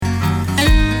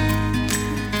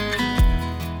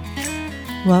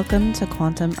Welcome to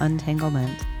Quantum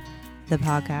Untanglement, the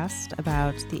podcast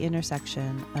about the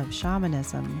intersection of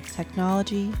shamanism,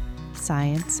 technology,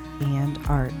 science, and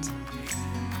art.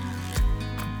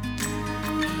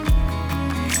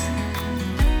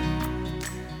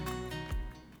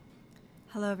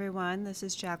 Hello, everyone. This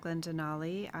is Jacqueline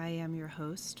Denali. I am your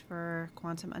host for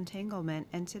Quantum Untanglement,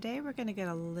 and today we're going to get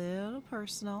a little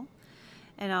personal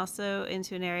and also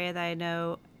into an area that I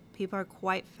know people are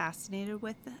quite fascinated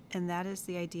with, and that is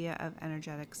the idea of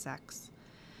energetic sex.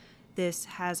 This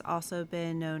has also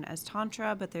been known as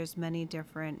Tantra, but there's many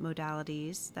different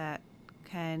modalities that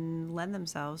can lend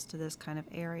themselves to this kind of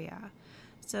area.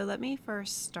 So let me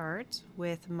first start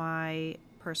with my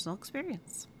personal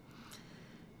experience.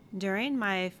 During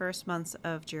my first months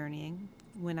of journeying,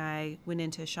 when I went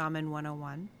into Shaman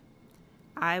 101,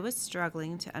 I was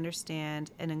struggling to understand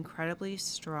an incredibly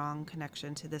strong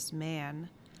connection to this man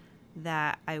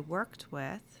that I worked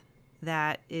with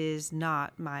that is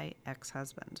not my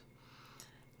ex-husband.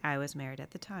 I was married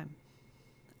at the time.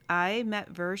 I met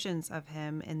versions of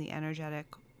him in the energetic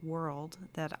world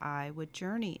that I would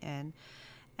journey in.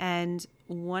 And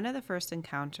one of the first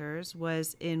encounters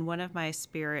was in one of my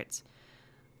spirit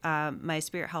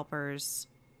helpers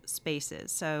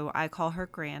spaces. So I call her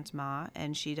grandma,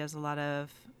 and she does a lot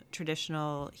of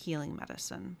traditional healing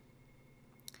medicine.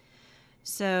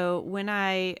 So when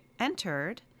I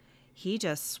entered, he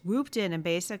just swooped in and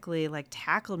basically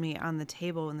tackled me on the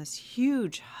table in this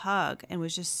huge hug and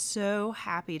was just so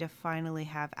happy to finally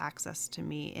have access to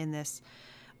me in this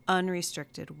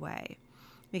unrestricted way.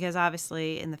 Because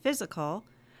obviously in the physical,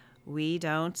 we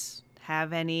don't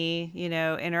have any,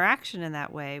 interaction in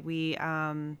that way. We,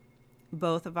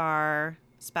 both of our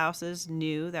spouses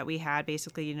knew that we had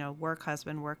basically, work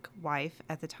husband, work wife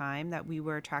at the time, that we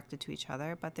were attracted to each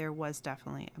other, but there was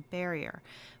definitely a barrier.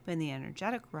 But in the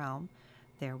energetic realm,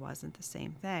 there wasn't the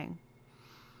same thing.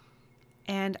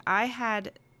 And I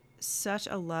had such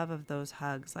a love of those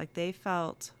hugs. They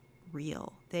felt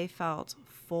real. They felt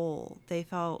full. They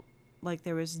felt like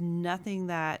there was nothing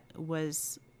that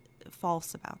was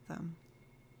false about them.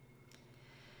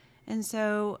 And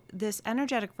so this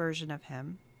energetic version of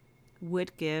him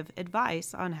would give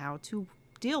advice on how to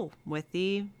deal with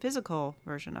the physical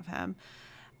version of him.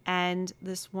 And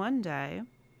this one day,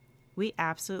 we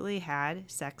absolutely had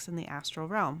sex in the astral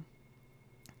realm.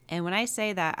 And when I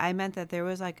say that, I meant that there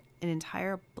was an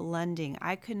entire blending.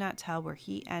 I could not tell where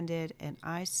he ended and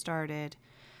I started.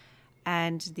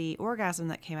 And the orgasm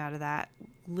that came out of that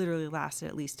literally lasted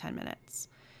at least 10 minutes.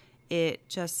 It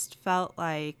just felt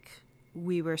like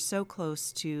we were so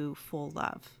close to full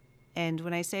love. And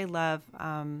when I say love,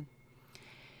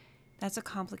 that's a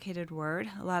complicated word.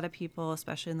 A lot of people,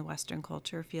 especially in the Western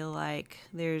culture, feel like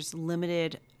there's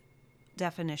limited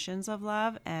definitions of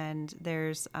love, and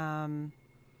there's not.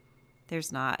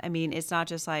 I mean, it's not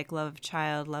just like love of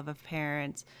child, love of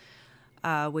parent,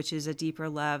 which is a deeper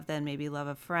love than maybe love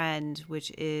of friend,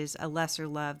 which is a lesser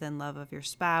love than love of your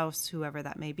spouse, whoever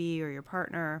that may be, or your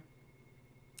partner.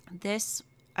 This,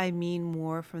 I mean,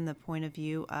 more from the point of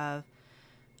view of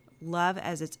love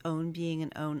as its own being,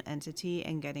 an own entity,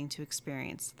 and getting to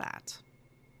experience that.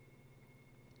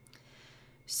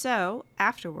 So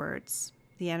afterwards,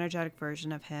 the energetic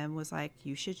version of him was like,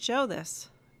 you should show this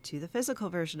to the physical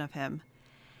version of him.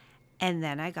 And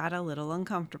then I got a little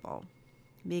uncomfortable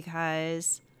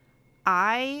because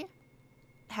I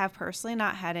have personally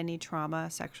not had any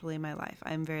trauma sexually in my life.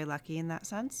 I'm very lucky in that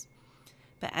sense.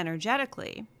 But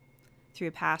energetically, through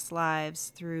past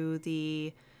lives, through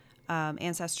the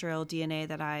ancestral DNA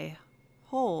that I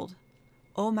hold,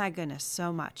 oh my goodness,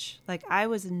 so much. I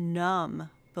was numb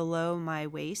below my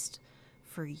waist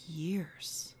for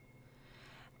years.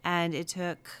 And it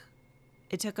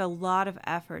took a lot of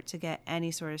effort to get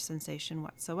any sort of sensation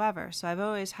whatsoever. So I've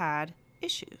always had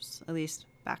issues, at least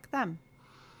back then.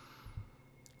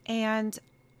 And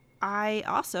I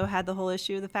also had the whole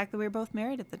issue of the fact that we were both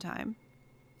married at the time.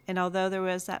 And although there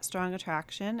was that strong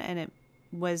attraction and it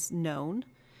was known,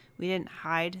 we didn't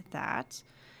hide that,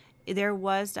 there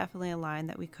was definitely a line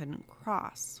that we couldn't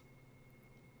cross.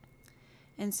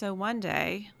 And so one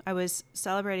day I was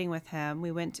celebrating with him.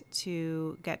 We went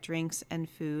to get drinks and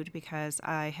food because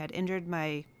I had injured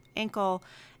my ankle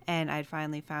and I'd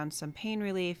finally found some pain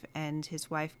relief, and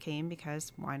his wife came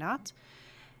because why not?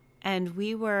 And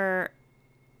we were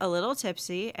a little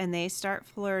tipsy and they start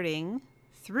flirting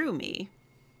through me.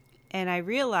 And I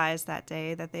realized that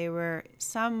day that they were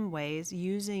some ways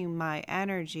using my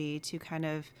energy to kind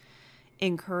of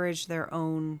encourage their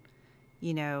own,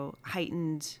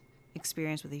 heightened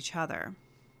experience with each other.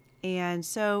 And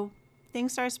so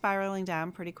things started spiraling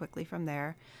down pretty quickly from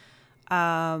there.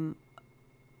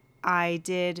 I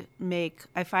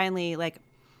finally, like,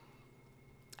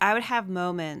 I would have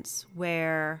moments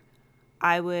where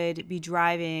I would be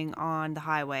driving on the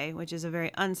highway, which is a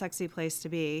very unsexy place to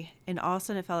be, and all of a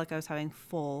sudden it felt like I was having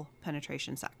full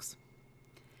penetration sex.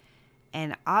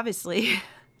 And obviously,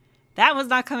 that was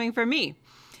not coming from me,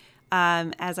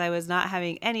 as I was not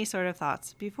having any sort of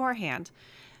thoughts beforehand.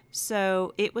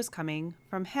 So it was coming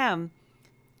from him.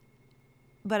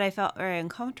 But I felt very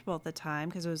uncomfortable at the time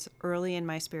because it was early in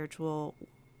my spiritual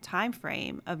time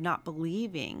frame of not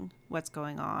believing what's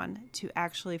going on, to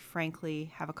actually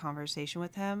frankly have a conversation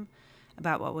with him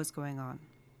about what was going on.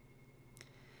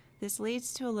 This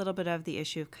leads to a little bit of the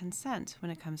issue of consent when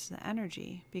it comes to the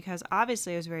energy, because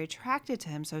obviously I was very attracted to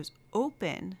him, so I was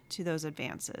open to those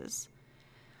advances.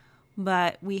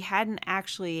 But we hadn't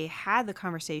actually had the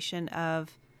conversation of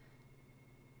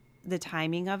the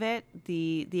timing of it,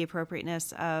 the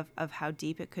appropriateness of how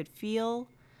deep it could feel.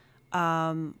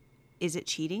 Is it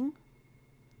cheating?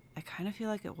 I kind of feel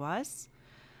like it was.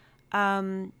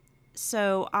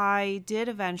 So I did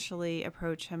eventually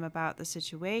approach him about the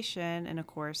situation, and of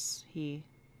course he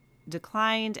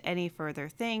declined any further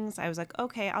things. I was like,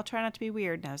 okay, I'll try not to be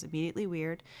weird. And I was immediately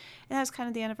weird. And that was kind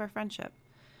of the end of our friendship.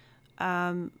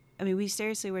 I mean, we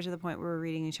seriously were to the point where we were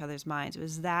reading each other's minds. It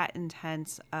was that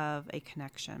intense of a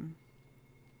connection.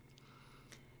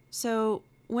 So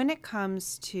when it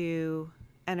comes to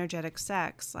energetic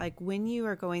sex, like when you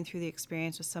are going through the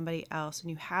experience with somebody else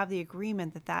and you have the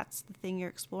agreement that that's the thing you're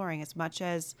exploring, as much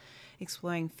as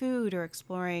exploring food or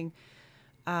exploring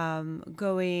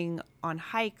going on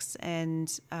hikes and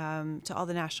to all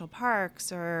the national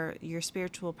parks or your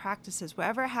spiritual practices,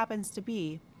 whatever it happens to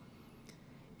be,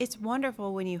 it's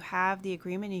wonderful when you have the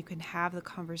agreement and you can have the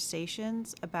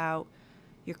conversations about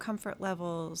your comfort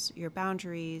levels, your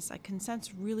boundaries. Like,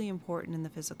 consent's really important in the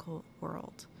physical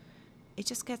world. It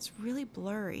just gets really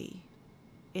blurry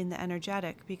in the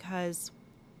energetic, because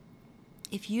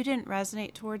if you didn't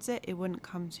resonate towards it, it wouldn't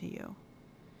come to you.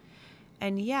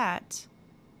 And yet,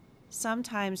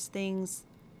 sometimes things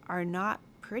are not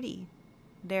pretty.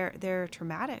 They're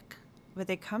traumatic, but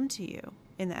they come to you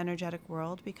in the energetic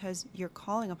world because you're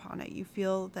calling upon it. You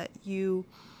feel that you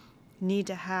need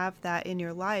to have that in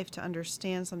your life to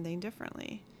understand something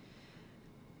differently.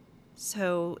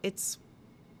 So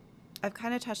I've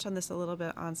kind of touched on this a little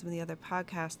bit on some of the other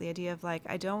podcasts, the idea of like,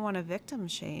 I don't want to victim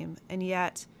shame. And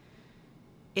yet,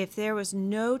 if there was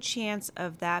no chance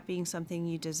of that being something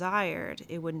you desired,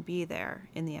 it wouldn't be there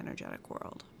in the energetic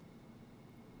world.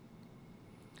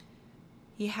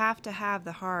 You have to have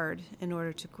the hard in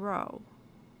order to grow.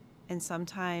 And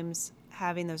sometimes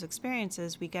having those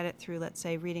experiences, we get it through, let's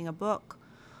say, reading a book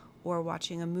or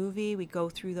watching a movie. We go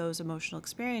through those emotional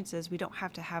experiences. We don't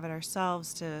have to have it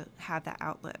ourselves to have that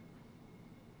outlet.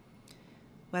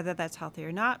 Whether that's healthy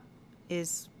or not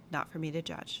is not for me to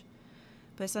judge.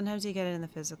 But sometimes you get it in the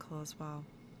physical as well.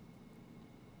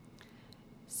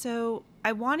 So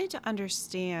I wanted to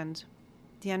understand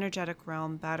the energetic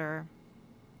realm better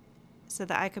so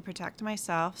that I could protect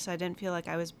myself, so I didn't feel like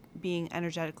I was being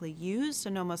energetically used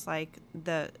and almost like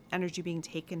the energy being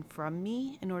taken from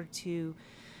me in order to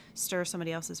stir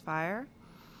somebody else's fire.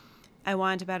 I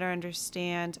wanted to better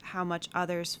understand how much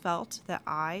others felt that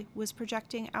I was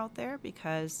projecting out there,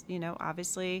 because,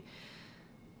 obviously,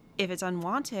 if it's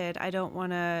unwanted, I don't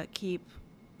want to keep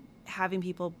having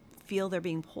people feel they're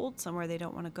being pulled somewhere they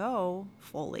don't want to go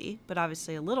fully, but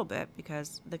obviously a little bit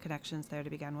because the connection's there to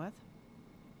begin with.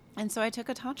 And so I took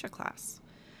a Tantra class.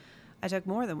 I took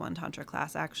more than one Tantra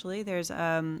class, actually. There's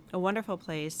a wonderful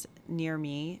place near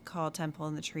me called Temple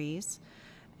in the Trees.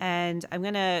 And I'm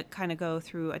going to kind of go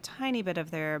through a tiny bit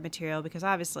of their material because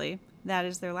obviously that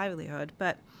is their livelihood.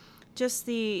 But just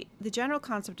the general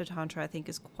concept of Tantra, I think,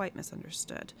 is quite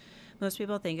misunderstood. Most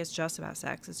people think it's just about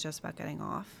sex. It's just about getting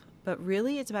off. But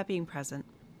really, it's about being present.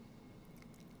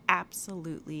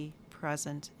 Absolutely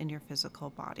present in your physical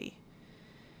body.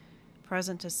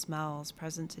 Present to smells,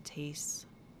 present to tastes,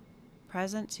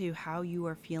 present to how you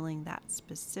are feeling that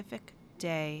specific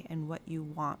day and what you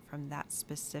want from that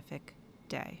specific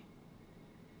day.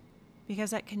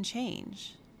 Because that can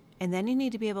change. And then you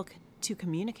need to be able to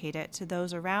communicate it to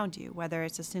those around you, whether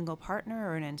it's a single partner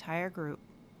or an entire group.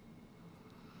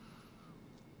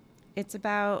 It's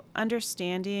about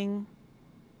understanding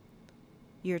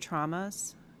your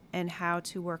traumas and how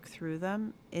to work through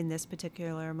them in this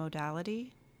particular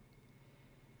modality.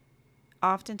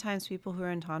 Oftentimes people who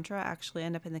are in Tantra actually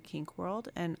end up in the kink world,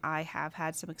 and I have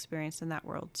had some experience in that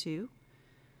world too.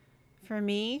 For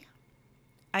me,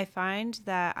 I find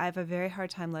that I have a very hard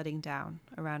time letting down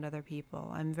around other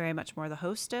people. I'm very much more the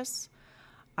hostess.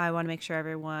 I want to make sure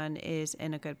everyone is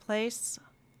in a good place.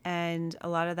 And a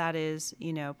lot of that is,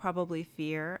 probably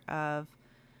fear of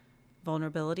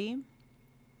vulnerability,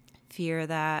 fear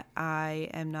that I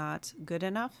am not good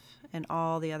enough, and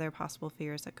all the other possible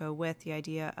fears that go with the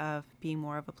idea of being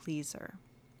more of a pleaser.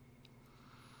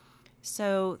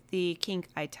 So the kink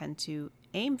I tend to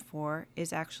aim for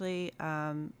is actually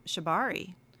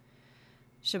shibari.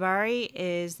 Shibari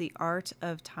is the art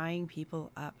of tying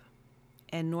people up.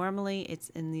 And normally it's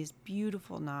in these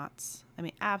beautiful knots. I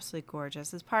mean, absolutely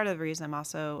gorgeous. It's part of the reason I'm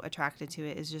also attracted to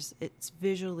it, is just it's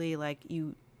visually like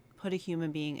you put a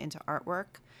human being into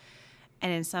artwork.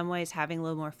 And in some ways, having a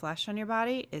little more flesh on your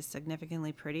body is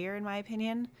significantly prettier, in my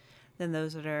opinion, than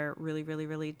those that are really, really,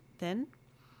 really thin.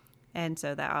 And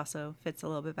so that also fits a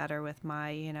little bit better with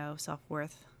my,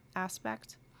 self-worth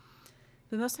aspect.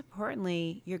 But most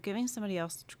importantly, you're giving somebody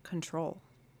else control.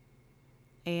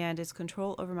 And it's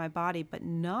control over my body, but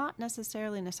not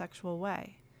necessarily in a sexual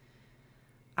way.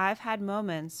 I've had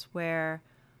moments where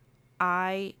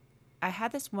I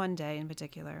had this one day in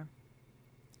particular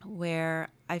where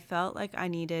I felt like I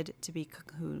needed to be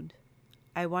cocooned.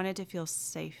 I wanted to feel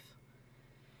safe.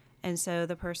 And so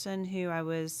the person who I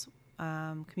was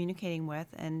communicating with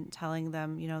and telling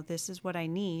them, this is what I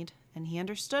need, and he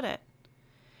understood it.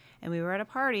 And we were at a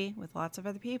party with lots of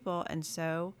other people, and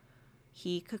so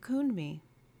he cocooned me.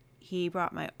 He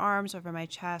brought my arms over my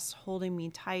chest, holding me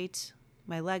tight,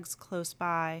 my legs close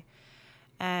by.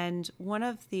 And one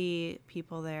of the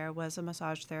people there was a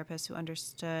massage therapist who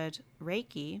understood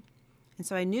Reiki. And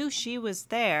so I knew she was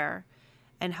there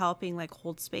and helping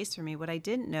hold space for me. What I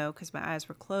didn't know, because my eyes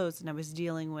were closed and I was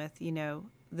dealing with,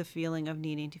 the feeling of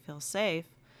needing to feel safe,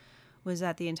 was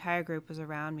that the entire group was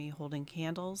around me holding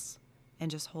candles and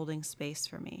just holding space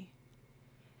for me.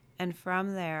 And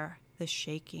from there, the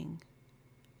shaking,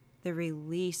 the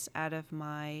release out of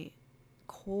my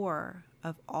core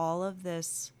of all of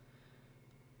this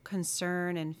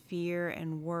concern and fear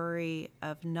and worry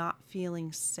of not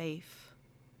feeling safe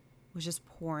was just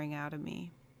pouring out of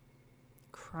me,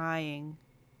 crying.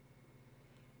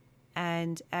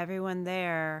 And everyone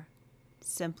there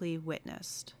simply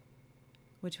witnessed,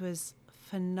 which was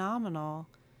phenomenal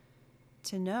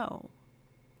to know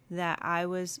that I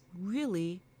was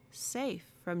really safe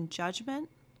from judgment,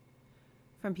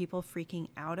 from people freaking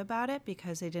out about it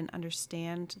because they didn't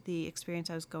understand the experience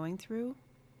I was going through.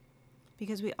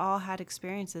 Because we all had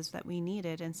experiences that we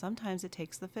needed, and sometimes it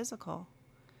takes the physical.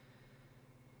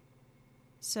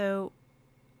 So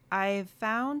I've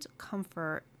found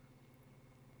comfort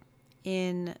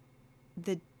in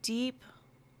the deep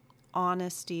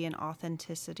honesty and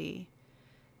authenticity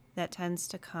that tends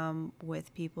to come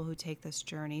with people who take this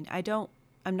journey.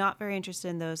 I'm not very interested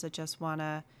in those that just want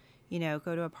to,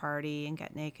 go to a party and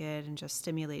get naked and just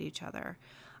stimulate each other.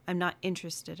 I'm not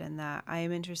interested in that. I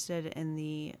am interested in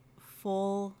the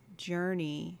full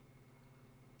journey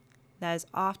that is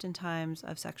oftentimes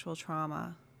of sexual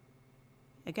trauma.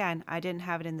 Again, I didn't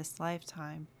have it in this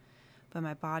lifetime, but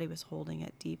my body was holding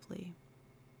it deeply.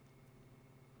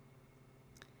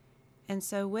 And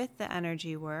so with the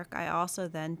energy work, I also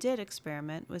then did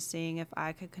experiment with seeing if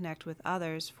I could connect with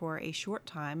others for a short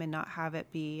time and not have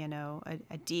it be,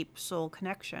 a deep soul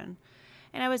connection.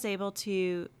 And I was able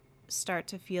to start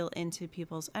to feel into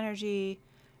people's energy,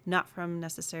 not from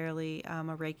necessarily a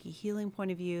Reiki healing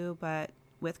point of view, but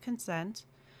with consent,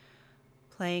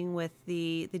 playing with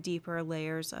the deeper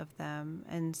layers of them,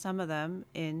 and some of them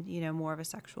in, more of a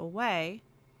sexual way,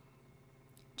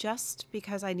 just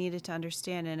because I needed to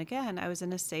understand. And again, I was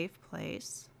in a safe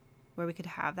place where we could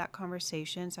have that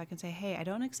conversation, so I can say, hey, I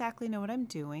don't exactly know what I'm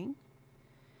doing,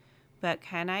 but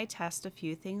can I test a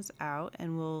few things out,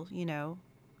 and we'll,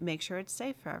 make sure it's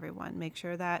safe for everyone. Make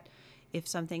sure that if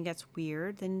something gets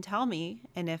weird, then tell me.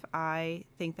 And if I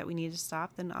think that we need to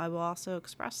stop, then I will also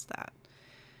express that.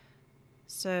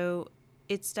 So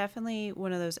it's definitely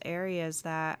one of those areas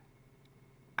that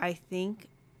I think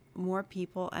more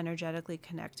people energetically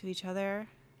connect to each other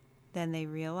than they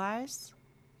realize.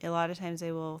 A lot of times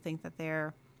they will think that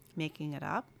they're making it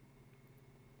up.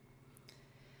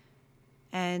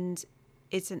 And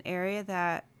it's an area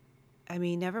that,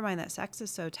 never mind that sex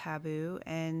is so taboo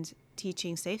and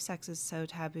teaching safe sex is so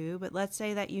taboo, but let's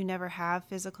say that you never have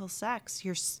physical sex,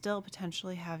 you're still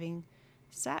potentially having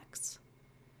sex.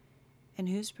 And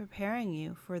who's preparing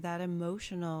you for that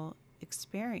emotional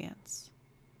experience?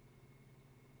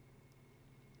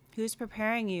 Who's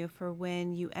preparing you for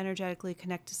when you energetically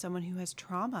connect to someone who has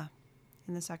trauma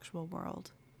in the sexual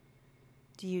world?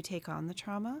 Do you take on the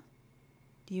trauma?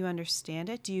 Do you understand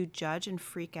it? Do you judge and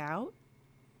freak out?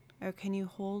 Or can you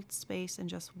hold space and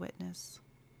just witness?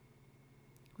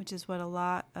 Which is what a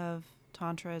lot of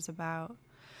Tantra is about.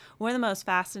 one of the most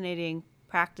fascinating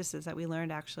practices that we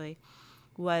learned actually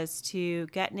was to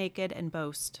get naked and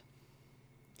boast.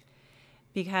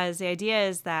 Because the idea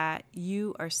is that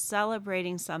you are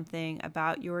celebrating something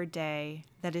about your day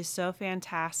that is so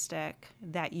fantastic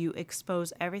that you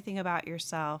expose everything about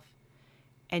yourself,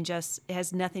 and just it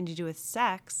has nothing to do with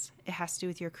sex. It has to do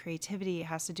with your creativity. It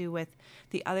has to do with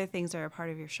the other things that are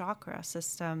part of your chakra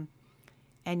system.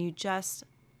 And you just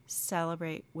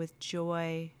celebrate with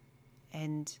joy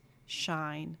and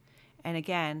shine. And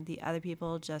again, the other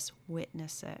people just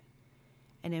witness it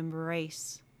and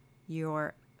embrace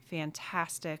your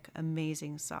fantastic,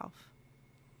 amazing self.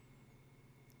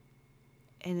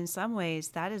 And in some ways,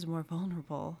 that is more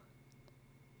vulnerable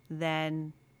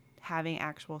than having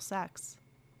actual sex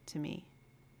to me.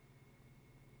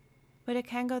 But it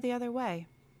can go the other way.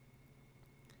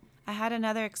 I had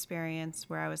another experience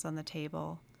where I was on the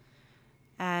table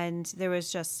and there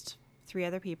was just 3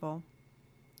 other people.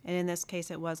 And in this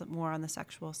case, it wasn't more on the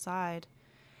sexual side.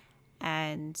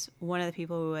 And one of the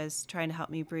people who was trying to help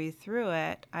me breathe through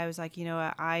it, I was like, you know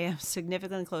what? I am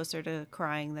significantly closer to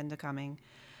crying than to coming.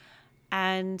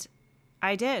 And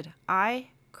I did. I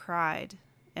cried.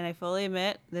 And I fully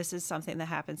admit this is something that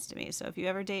happens to me. So if you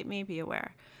ever date me, be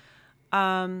aware.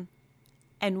 And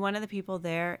one of the people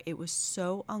there, it was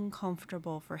so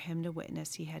uncomfortable for him to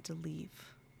witness, he had to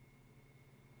leave.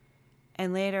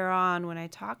 And later on, when I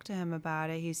talked to him about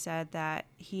it, he said that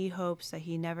he hopes that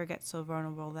he never gets so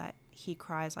vulnerable that he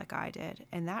cries like I did.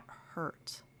 And that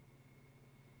hurt.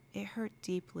 It hurt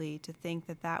deeply to think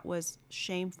that that was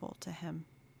shameful to him.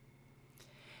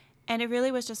 And it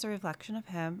really was just a reflection of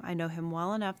him. I know him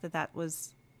well enough that that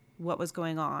was what was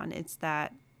going on. It's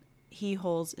that he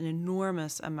holds an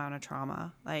enormous amount of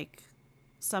trauma, like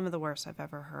some of the worst I've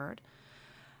ever heard,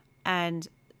 and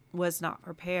was not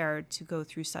prepared to go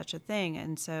through such a thing.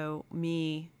 And so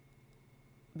me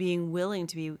being willing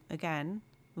to be, again,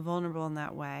 vulnerable in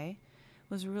that way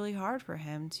was really hard for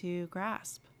him to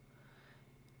grasp.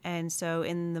 And so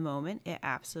in the moment, it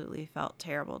absolutely felt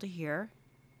terrible to hear.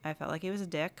 I felt like he was a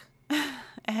dick.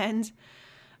 And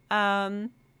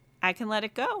I can let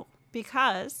it go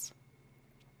because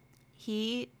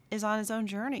he is on his own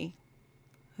journey.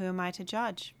 Who am I to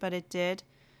judge? But that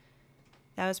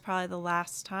was probably the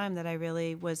last time that I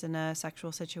really was in a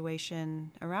sexual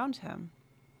situation around him.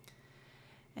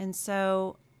 And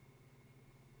so,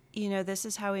 this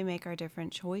is how we make our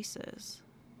different choices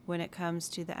when it comes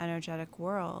to the energetic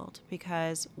world,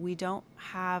 because we don't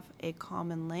have a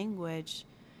common language.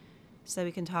 So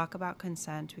we can talk about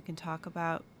consent. We can talk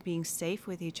about being safe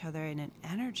with each other in an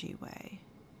energy way.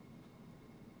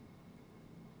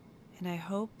 And I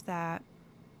hope that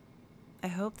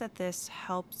this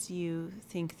helps you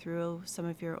think through some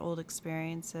of your old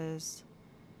experiences,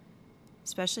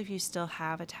 especially if you still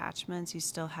have attachments, you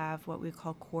still have what we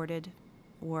call courted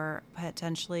or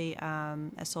potentially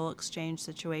a soul exchange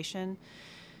situation,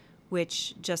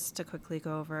 which, just to quickly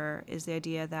go over, is the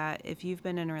idea that if you've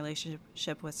been in a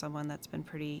relationship with someone that's been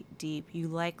pretty deep, you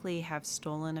likely have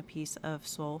stolen a piece of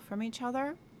soul from each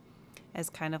other as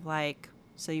kind of like,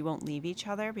 so you won't leave each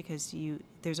other because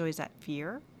there's always that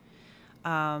fear.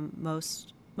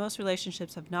 Most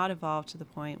relationships have not evolved to the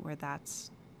point where that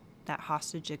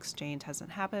hostage exchange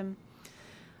hasn't happened.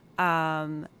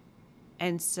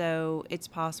 And so it's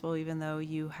possible, even though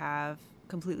you have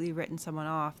completely written someone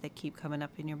off, they keep coming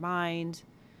up in your mind,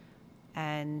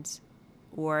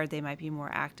 or they might be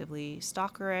more actively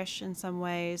stalkerish in some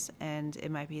ways. And it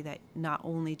might be that not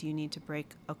only do you need to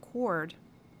break a cord,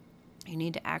 you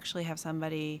need to actually have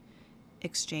somebody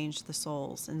exchange the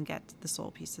souls and get the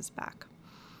soul pieces back.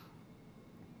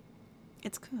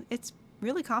 It's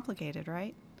really complicated,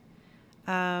 right?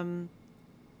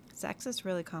 Sex is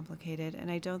really complicated,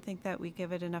 and I don't think that we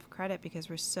give it enough credit because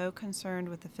we're so concerned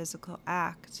with the physical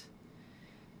act.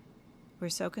 We're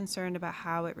so concerned about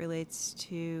how it relates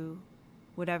to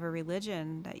whatever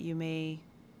religion that you may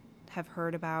have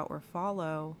heard about or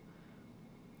follow,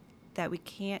 that we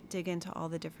can't dig into all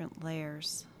the different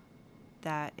layers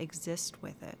that exist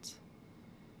with it.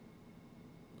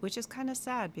 Which is kind of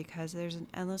sad because there's an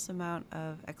endless amount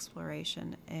of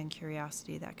exploration and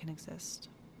curiosity that can exist.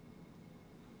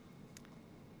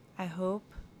 I hope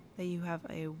that you have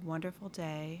a wonderful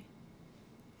day,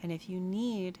 and if you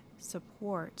need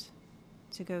support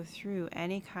to go through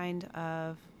any kind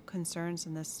of concerns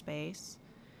in this space,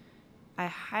 I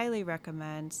highly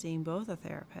recommend seeing both a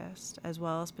therapist as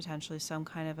well as potentially some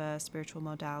kind of a spiritual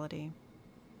modality.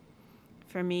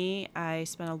 For me, I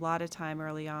spent a lot of time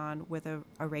early on with a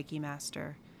Reiki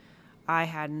master. I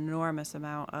had an enormous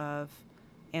amount of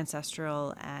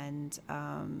ancestral and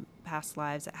past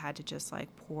lives that had to just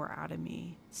like pour out of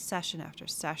me session after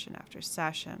session after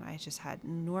session. I just had an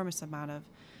enormous amount of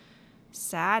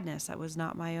sadness that was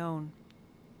not my own.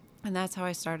 And that's how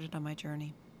I started on my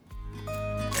journey.